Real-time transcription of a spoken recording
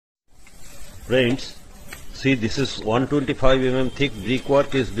Friends, see, this is 125 mm thick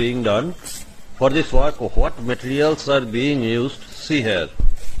brickwork is being done. For this work, what materials are being used? See here.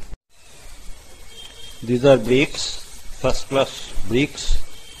 These are bricks, first class bricks,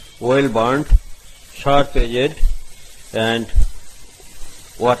 well burnt, sharp edged and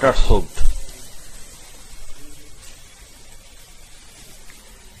water soaked.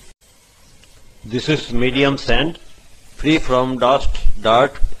 This is medium sand, free from dust,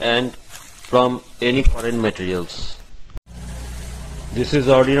 dirt and from any foreign materials. This is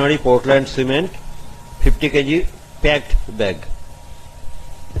ordinary Portland cement, 50 kg packed bag.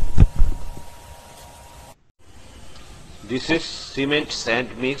 This is cement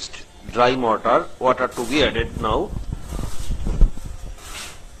sand mixed dry mortar, water to be added now.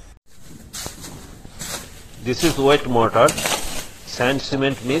 This is wet mortar, sand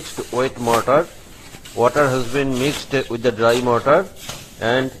cement mixed wet mortar. Water has been mixed with the dry mortar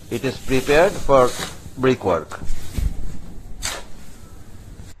and it is prepared for brickwork.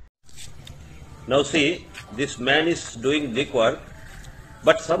 Now see, this man is doing brickwork,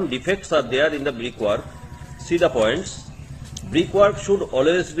 but some defects are there in the brickwork. See the points. Brickwork should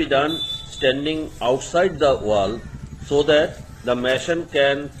always be done standing outside the wall so that the mason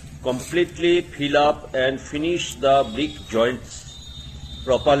can completely fill up and finish the brick joints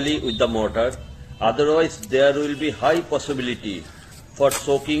properly with the mortar. Otherwise, there will be high possibility for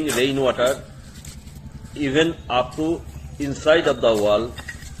soaking rainwater even up to inside of the wall,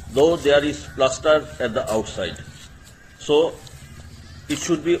 though there is plaster at the outside. So it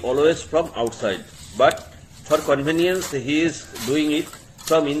should be always from outside, but for convenience he is doing it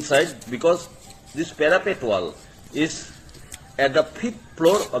from inside because this parapet wall is at the 5th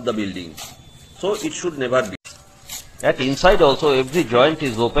floor of the building, so it should never be. At inside also every joint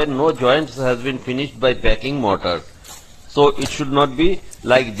is open, no joints has been finished by packing mortar, so it should not be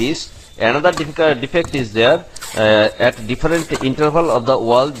like this. Another defect is there, at different interval of the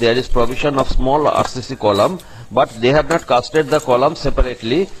wall there is provision of small RCC column, but they have not casted the column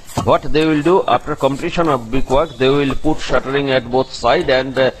separately. What they will do after completion of brickwork, they will put shuttering at both sides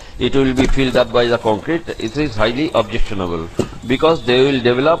and it will be filled up by the concrete. It is highly objectionable because they will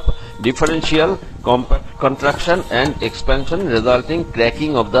develop differential contraction and expansion resulting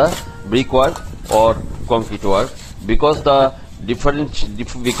cracking of the brickwork or concrete work because the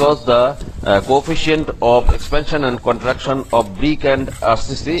coefficient of expansion and contraction of brick and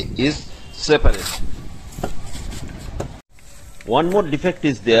RCC is separate. One more defect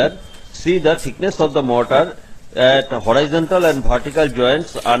is there. See, the thickness of the mortar at horizontal and vertical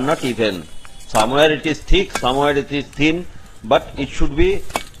joints are not even. Somewhere it is thick, somewhere it is thin, but it should be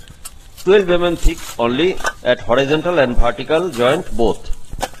 12 mm thick only at horizontal and vertical joint both.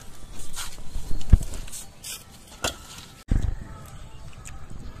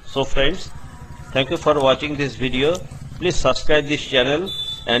 So friends, thank you for watching this video. Please subscribe this channel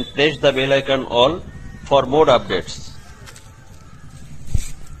and press the bell icon all for more updates.